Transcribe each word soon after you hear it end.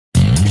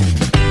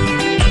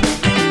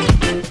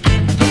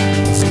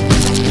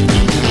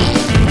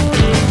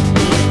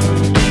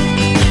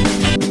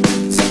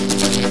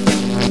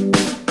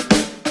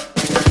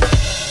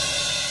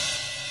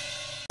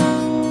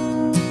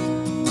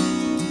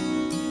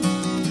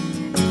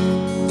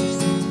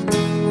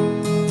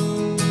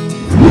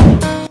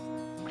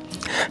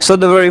So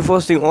the very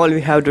first thing all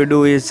we have to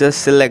do is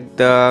just select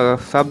the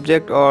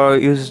subject or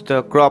use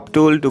the crop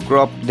tool to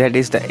crop, that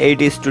is the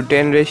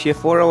 8:10 ratio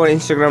for our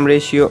Instagram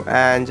ratio,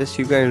 and just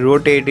you can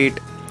rotate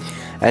it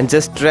and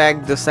just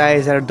drag the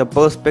size or the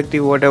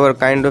perspective, whatever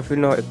kind of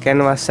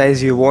canvas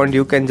size you want,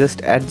 you can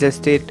just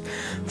adjust it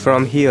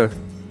from here.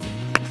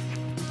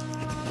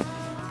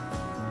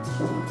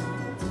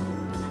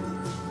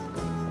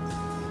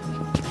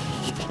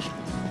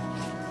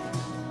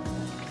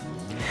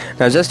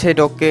 Now just hit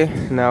OK.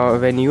 Now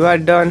when you are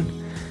done,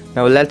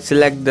 now let's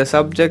select the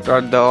subject or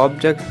the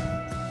object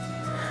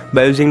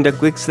by using the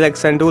quick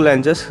selection tool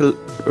and just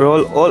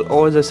roll all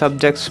over the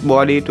subject's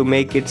body to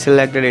make it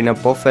selected in a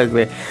perfect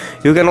way.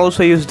 You can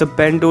also use the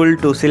pen tool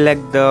to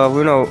select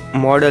the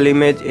model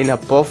image in a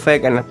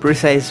perfect and a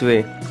precise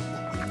way.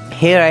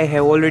 Here I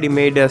have already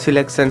made a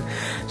selection,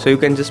 so you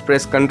can just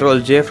press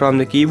Ctrl J from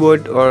the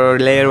keyboard or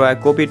layer by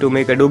copy to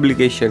make a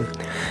duplication.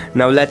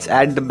 Now let's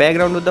add the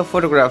background to the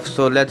photograph.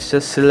 So let's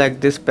just select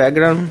this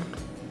background,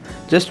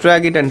 just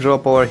drag it and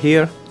drop over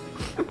here.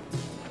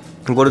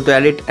 Go to the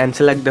edit and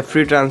select the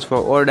free transfer,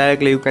 or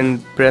directly you can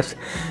press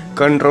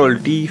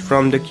Ctrl T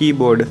from the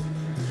keyboard.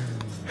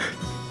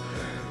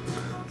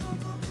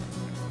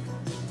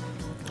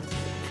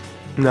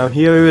 Now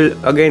here we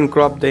will again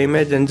crop the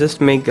image and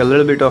just make a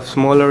little bit of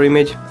smaller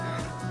image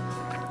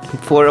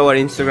for our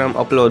Instagram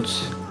uploads.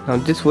 Now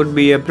this would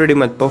be a pretty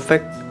much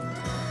perfect.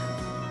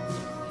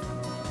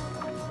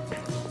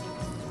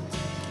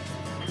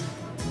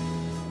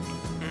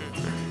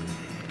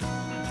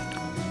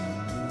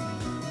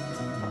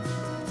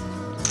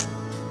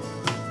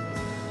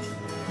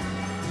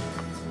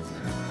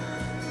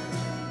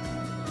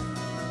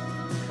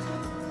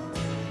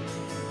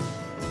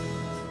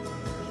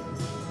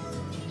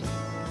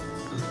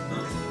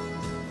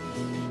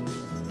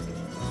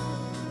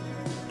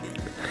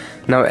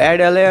 Now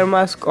add a layer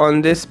mask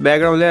on this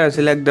background layer and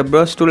select the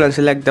brush tool and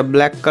select the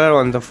black color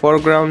on the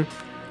foreground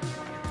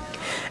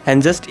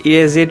and just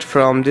erase it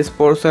from this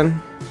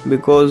portion,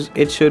 because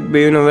it should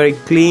be very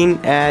clean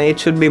and it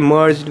should be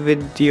merged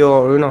with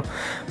your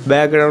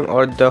background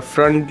or the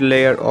front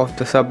layer of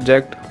the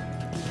subject.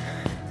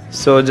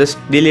 So just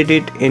delete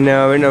it in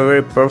a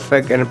very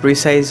perfect and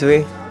precise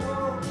way.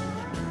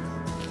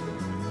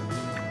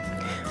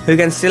 You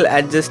can still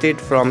adjust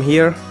it from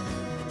here.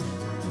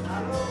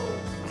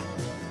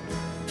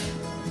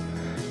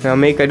 Now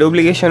make a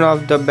duplication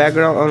of the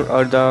background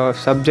or the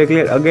subject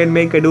layer, again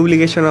make a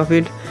duplication of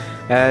it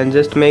and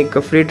just make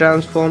a free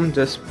transform.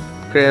 Just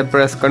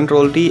press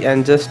Ctrl T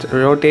and just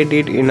rotate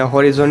it in a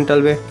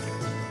horizontal way.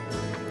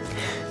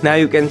 Now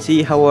you can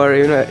see how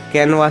our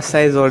canvas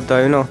size or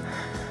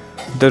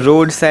the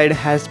road side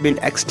has been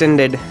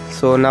extended.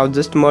 So now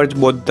just merge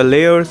both the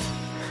layers.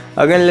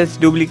 Again let's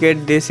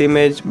duplicate this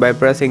image by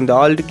pressing the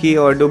Alt key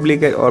or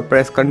duplicate, or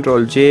press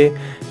Ctrl J,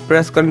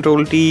 press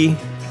Ctrl T,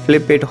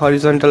 flip it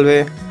horizontal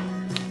way,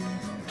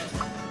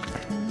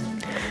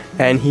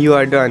 and you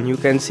are done. You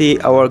can see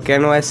our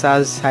canvas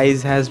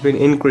size has been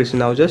increased.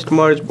 Now just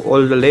merge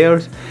all the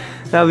layers.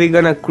 Now we're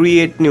gonna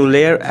create new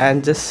layer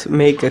and just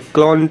make a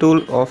clone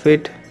tool of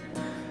it.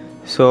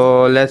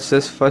 So let's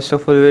just first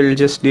of all we'll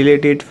just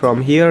delete it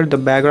from here, the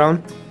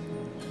background.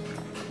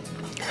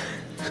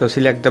 So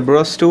select the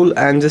brush tool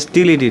and just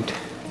delete it.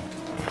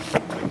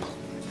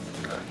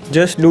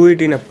 Just do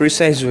it in a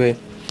precise way.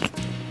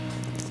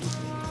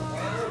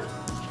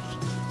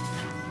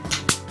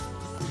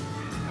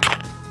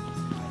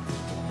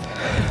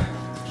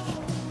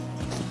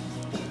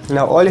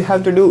 Now all you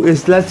have to do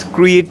is let's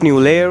create new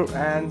layer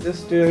and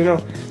just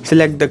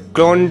select the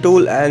clone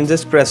tool and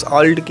just press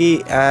Alt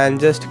key and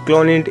just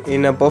clone it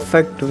in a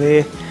perfect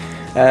way,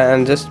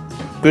 and just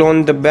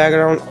clone the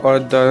background or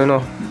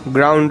the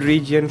ground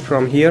region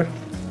from here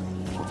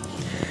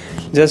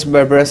just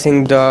by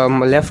pressing the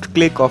left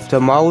click of the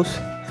mouse.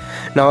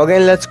 Now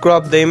again let's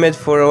crop the image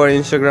for our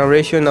Instagram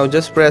ratio. Now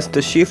just press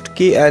the shift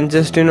key and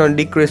just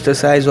decrease the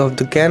size of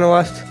the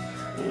canvas.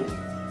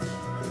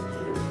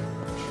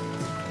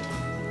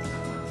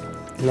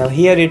 Now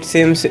here it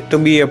seems to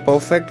be a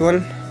perfect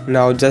one.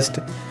 Now just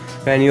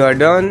when you are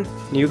done,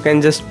 you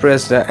can just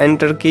press the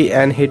enter key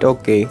and hit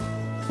OK.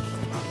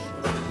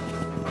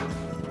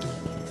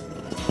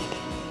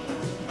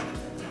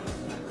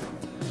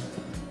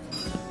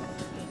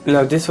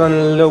 Now this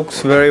one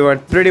looks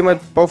pretty much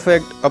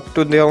perfect up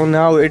to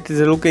now. It is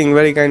looking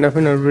very kind of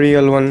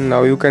real one.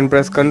 Now you can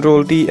press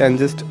Ctrl T and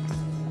just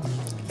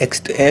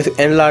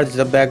enlarge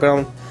the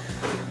background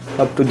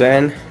up to the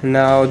end.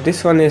 Now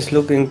this one is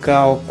looking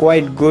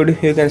quite good.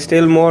 You can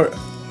still more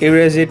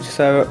erase it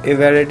so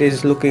where it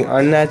is looking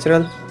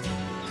unnatural.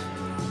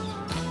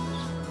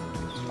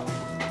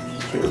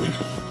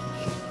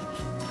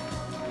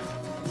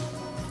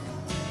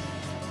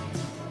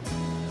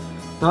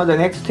 Now the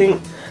next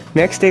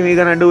thing we're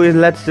gonna do is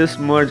let's just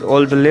merge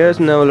all the layers.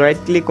 Now right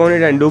click on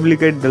it and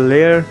duplicate the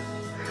layer.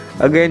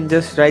 Again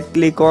just right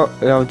click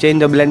on, change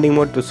the blending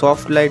mode to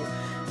soft light,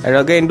 and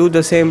again do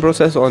the same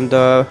process on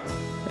the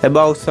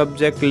above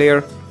subject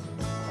layer.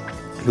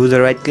 Do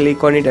the right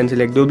click on it and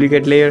select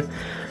duplicate layer.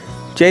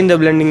 change the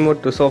blending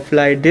mode to soft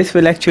light. This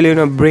will actually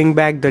bring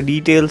back the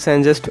details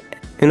and just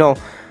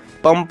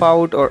pump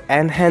out or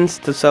enhance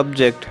the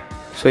subject.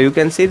 So you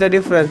can see the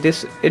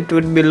difference. It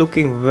would be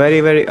looking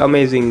very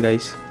amazing,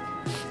 guys.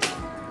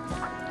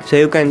 So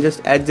you can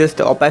just adjust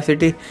the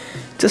opacity,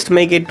 just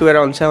make it to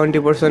around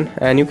 70%,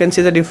 and you can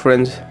see the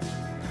difference.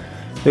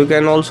 You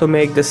can also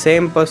make the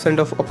same percent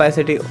of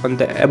opacity on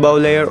the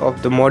above layer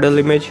of the model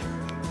image.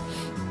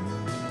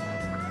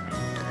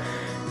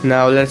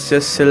 Now let's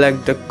just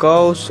select the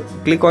curves,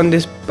 click on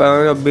this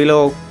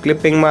below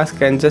clipping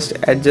mask and just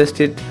adjust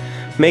it,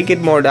 make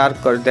it more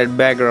darker, that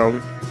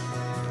background.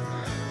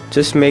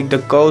 Just make the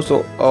curves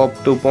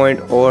up to point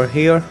over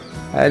here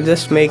and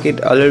just make it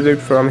a little bit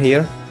from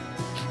here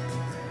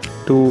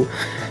to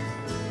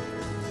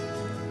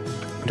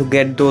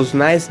get those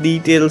nice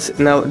details.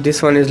 Now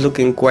this one is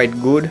looking quite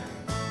good,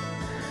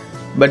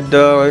 but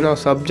the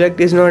subject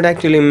is not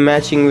actually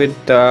matching with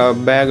the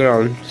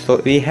background,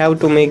 so we have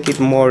to make it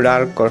more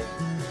darker.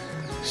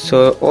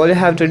 So all you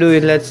have to do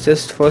is, let's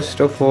just first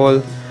of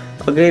all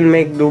again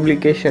make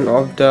duplication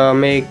of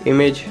the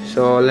image.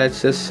 So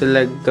let's just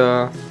select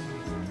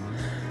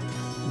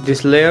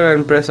this layer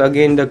and press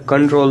again the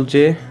Ctrl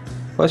J.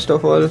 First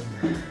of all,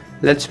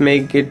 let's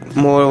make it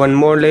one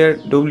more layer,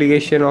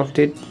 duplication of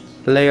the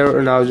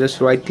layer. Now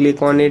just right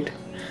click on it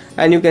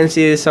and you can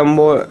see some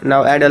more.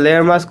 Now add a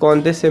layer mask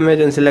on this image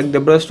and select the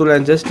brush tool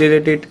and just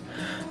delete it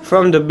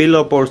from the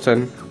below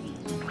portion,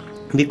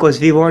 because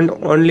we want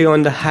only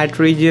on the hat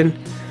region.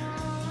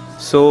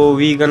 So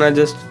we gonna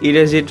just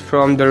erase it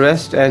from the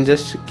rest and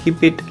just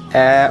keep it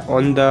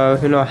on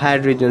the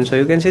hat region. So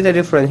you can see the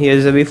difference. Here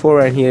is the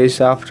before and here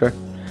is after.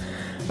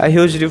 A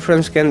huge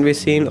difference can be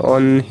seen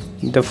on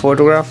the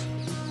photograph.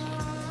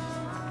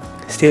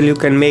 Still you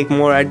can make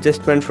more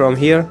adjustment from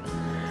here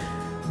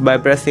by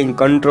pressing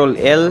Ctrl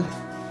L,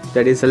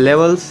 that is the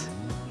levels,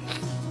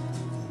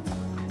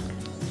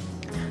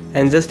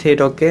 and just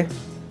hit OK.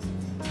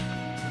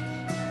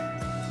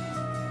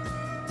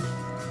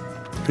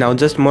 Now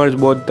just merge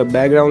both the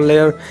background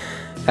layer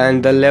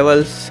and the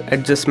levels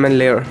adjustment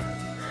layer.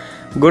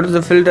 Go to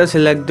the filter,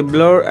 select the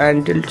blur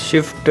and tilt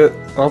shift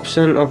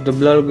option of the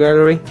blur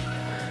gallery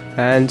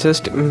and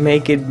just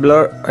make it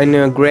blur in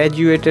a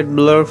graduated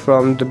blur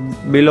from the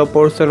below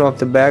portion of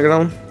the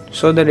background,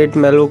 so that it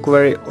may look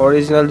very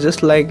original,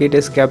 just like it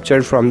is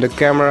captured from the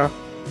camera.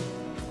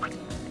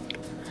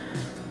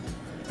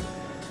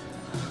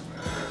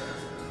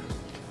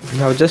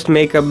 Now just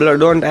make a blur,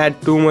 don't add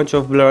too much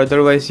of blur,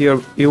 otherwise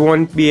you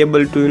won't be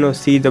able to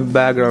see the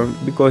background,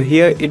 because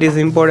here it is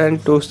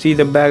important to see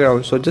the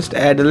background. So just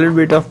add a little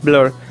bit of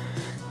blur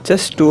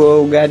just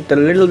to get a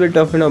little bit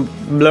of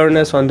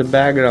blurriness on the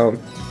background.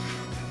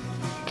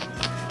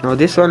 Now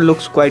this one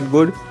looks quite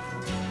good.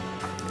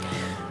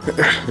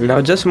 Now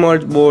just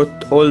merge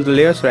all the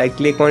layers, right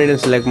click on it and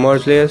select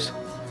merge layers.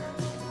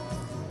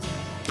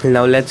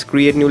 Now let's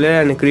create new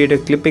layer and create a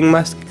clipping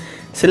mask.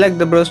 Select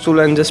the brush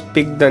tool and just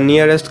pick the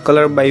nearest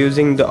color by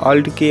using the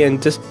Alt key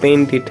and just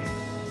paint it,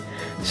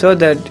 so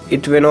that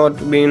it will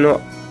not be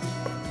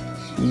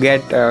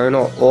get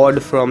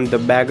odd from the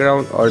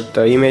background or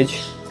the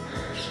image.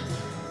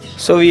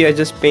 So we are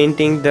just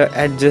painting the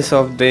edges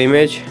of the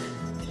image.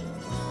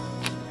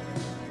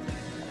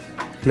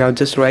 Now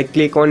just right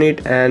click on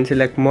it and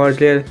select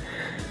merge layer.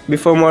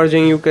 Before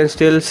merging you can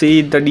still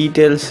see the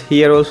details.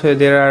 Here also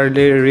there are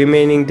the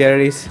remaining there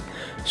is.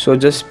 So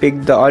just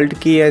pick the Alt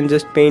key and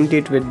just paint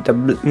it with the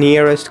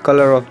nearest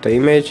color of the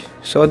image,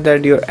 so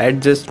that your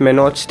edges may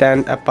not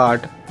stand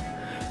apart.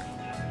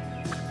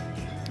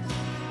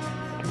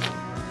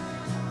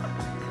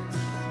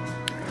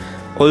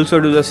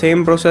 Also do the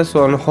same process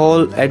on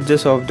whole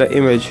edges of the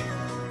image.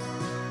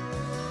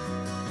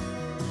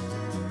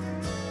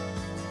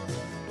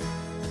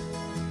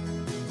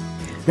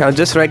 Now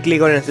just right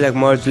click on it and select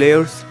merge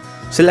layers.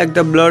 Select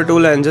the blur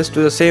tool and just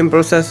do the same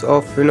process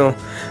of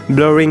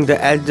blurring the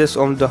edges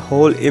of the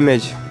whole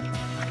image.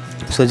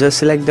 So just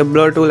select the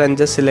blur tool and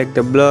just select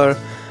the blur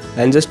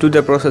and just do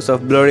the process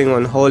of blurring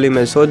on whole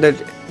image, so that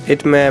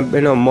it may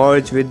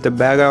merge with the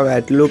background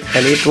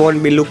and it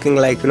won't be looking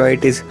like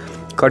it is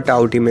cut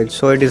out image.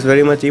 So it is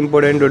very much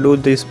important to do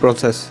this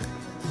process.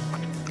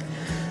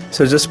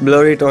 So just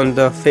blur it on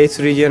the face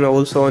region,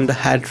 also on the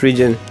hat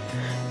region.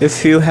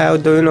 If you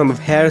have the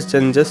hairs,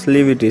 then just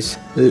leave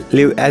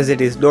as it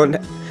is. Don't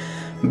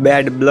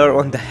add blur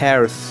on the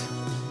hairs,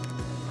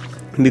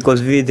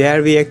 because we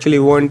actually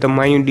want the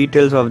minute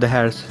details of the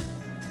hairs.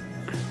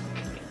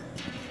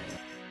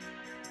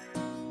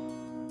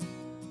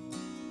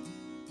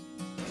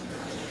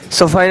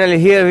 So finally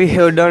here we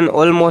have done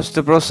almost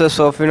the process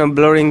of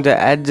blurring the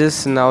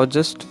edges. Now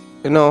just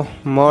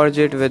merge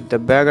it with the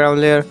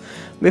background layer.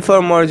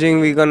 Before merging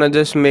we're gonna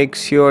just make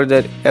sure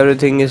that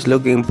everything is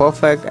looking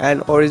perfect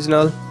and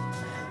original.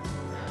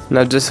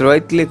 Now just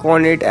right click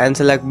on it and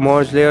select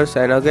merge layers,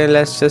 and again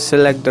let's just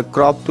select the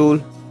crop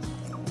tool.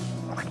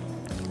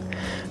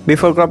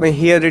 Before cropping,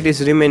 here it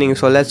is remaining,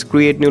 so let's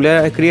create new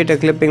layer. I create a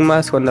clipping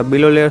mask on the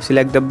below layer,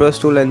 select the brush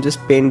tool and just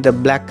paint the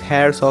black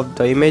hairs of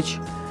the image.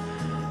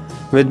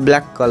 with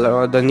black color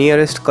or the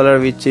nearest color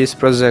which is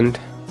present.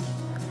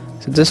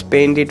 So just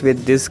paint it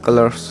with these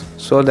colors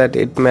so that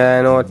it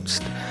may not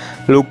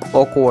look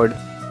awkward.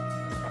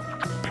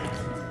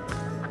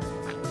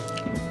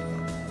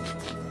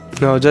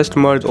 Now just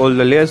merge all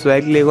the layers.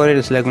 Right click on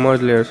it, select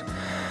merge layers.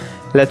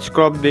 Let's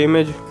crop the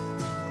image.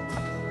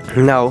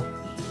 Now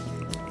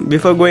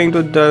before going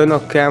to the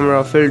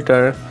camera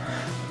filter,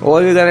 all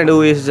we're gonna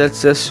do is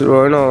just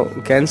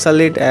cancel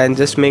it and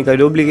just make a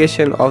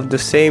duplication of the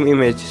same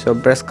image. So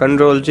press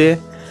Ctrl J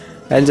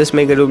and just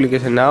make a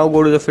duplication. Now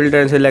go to the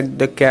filter and select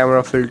the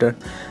camera filter.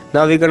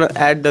 Now we're gonna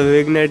add the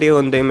vignette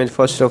on the image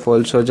first of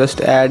all. So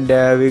just add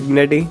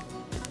vignette,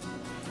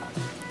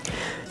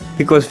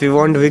 because we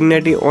want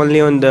vignette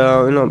only on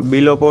the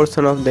below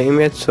portion of the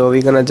image. So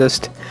we're gonna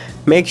just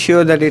make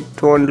sure that it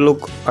won't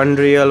look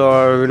unreal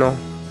or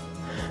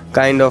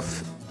kind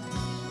of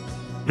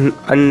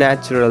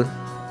unnatural.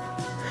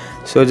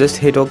 So just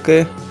hit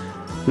OK.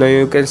 Now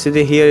you can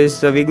see here is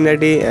the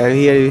vignette,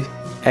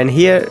 and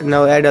here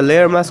now add a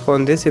layer mask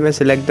on this image.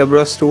 Select the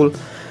brush tool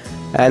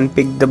and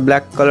pick the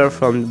black color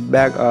from the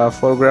back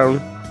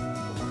foreground.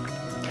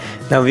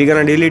 Now we're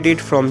gonna delete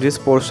it from this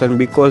portion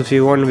because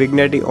we want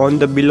vignette on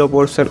the below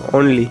portion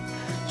only.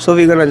 So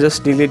we're gonna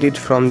just delete it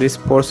from this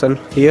portion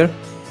here.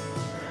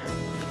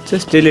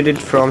 Just delete it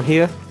from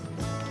here.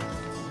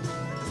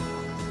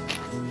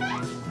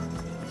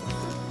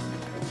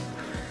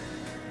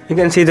 You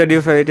can see the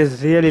difference. It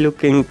is really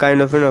looking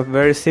kind of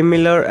very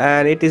similar,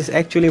 and it is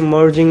actually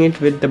merging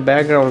it with the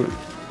background,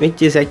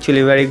 which is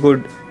actually very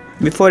good.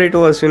 Before it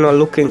was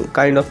looking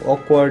kind of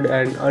awkward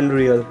and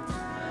unreal.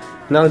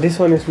 Now this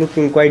one is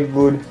looking quite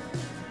good.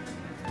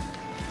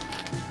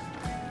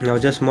 Now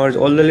just merge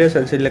all the layers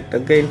and select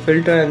again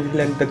filter and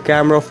select the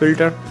camera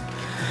filter.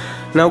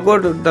 Now go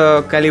to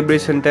the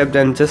calibration tab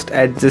and just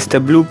adjust the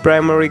blue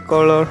primary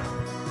color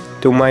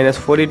to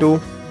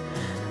 -42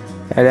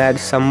 and add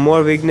some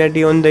more vignette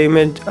on the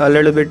image, a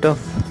little bit of.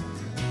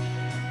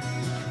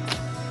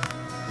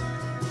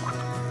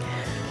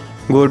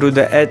 Go to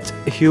the edge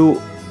hue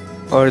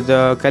or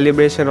the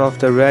calibration of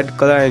the red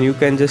color and you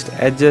can just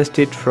adjust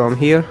it from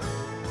here.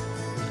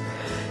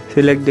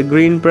 Select the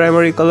green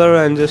primary color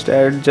and just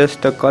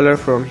adjust the color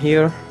from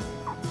here.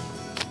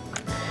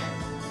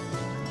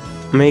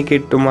 Make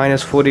it to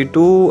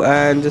 -42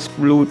 and just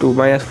blue to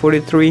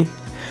 -43.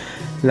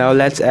 Now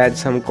let's add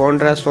some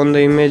contrast on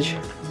the image.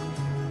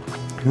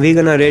 We're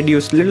gonna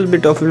reduce little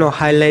bit of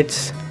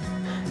highlights,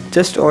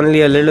 just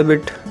only a little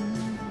bit,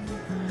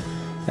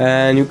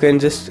 and you can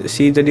just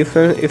see the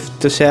difference. If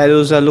the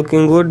shadows are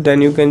looking good,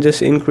 then you can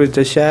just increase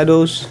the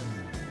shadows.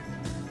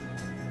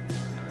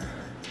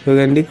 You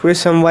can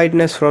decrease some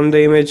whiteness from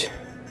the image,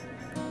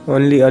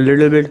 only a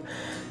little bit.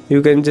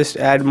 You can just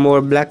add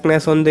more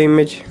blackness on the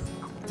image,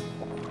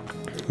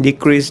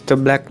 decrease the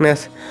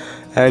blackness,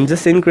 and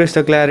just increase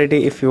the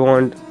clarity if you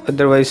want.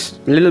 Otherwise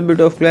little bit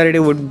of clarity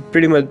would be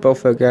pretty much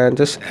perfect, and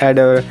just add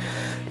a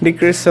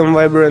decrease some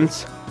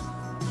vibrance.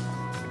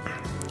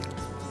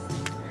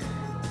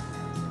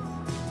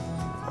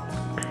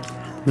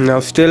 Now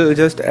still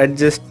just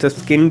adjust the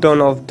skin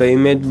tone of the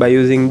image by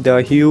using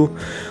the hue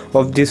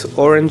of this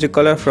orange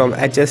color from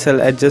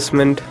HSL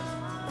adjustment.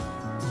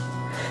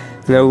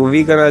 Now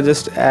we're gonna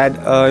just add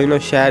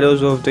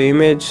shadows of the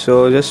image,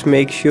 so just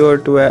make sure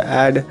to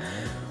add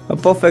a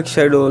perfect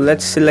shadow.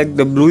 Let's select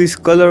the bluish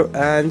color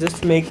and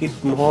just make it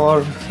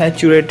more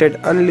saturated,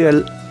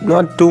 only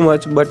not too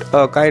much, but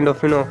kind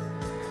of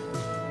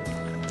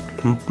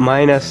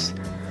minus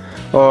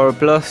or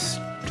plus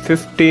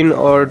 15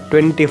 or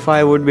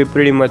 25 would be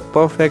pretty much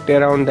perfect,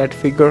 around that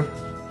figure.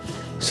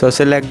 So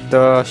select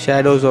the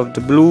shadows of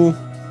the blue,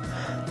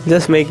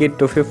 just make it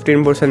to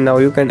 15%. Now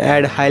you can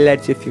add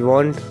highlights if you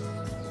want.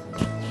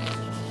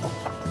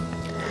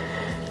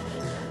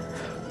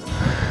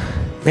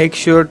 Make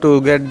sure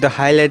to get the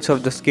highlights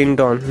of the skin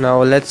tone.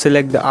 Now let's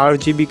select the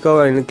RGB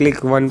color and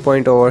click 1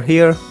 point over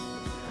here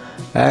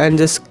and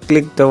just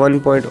click the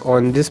 1 point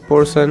on this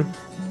portion.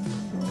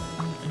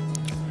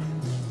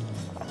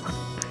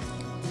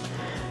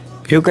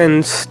 You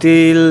can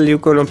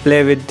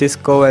play with this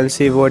curve and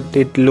see what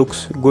it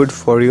looks good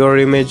for your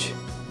image.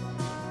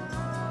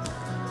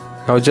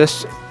 Now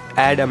just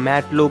add a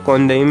matte look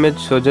on the image,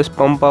 so just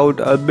pump out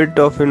a bit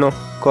of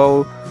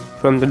curve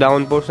from the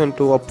down portion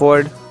to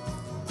upward.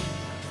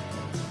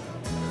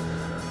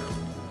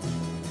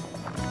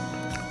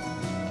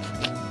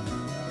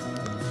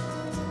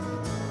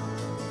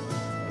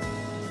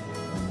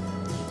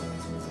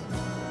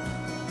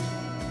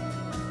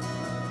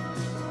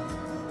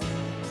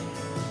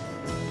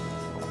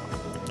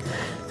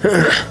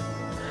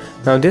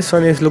 Now this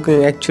one is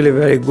looking actually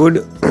very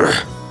good.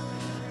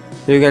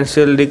 You can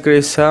still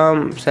decrease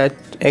some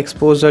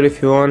exposure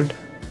if you want.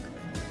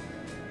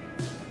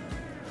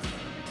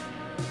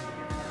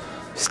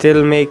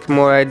 Still make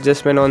more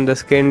adjustment on the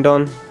skin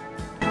tone.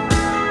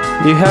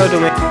 You have to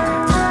make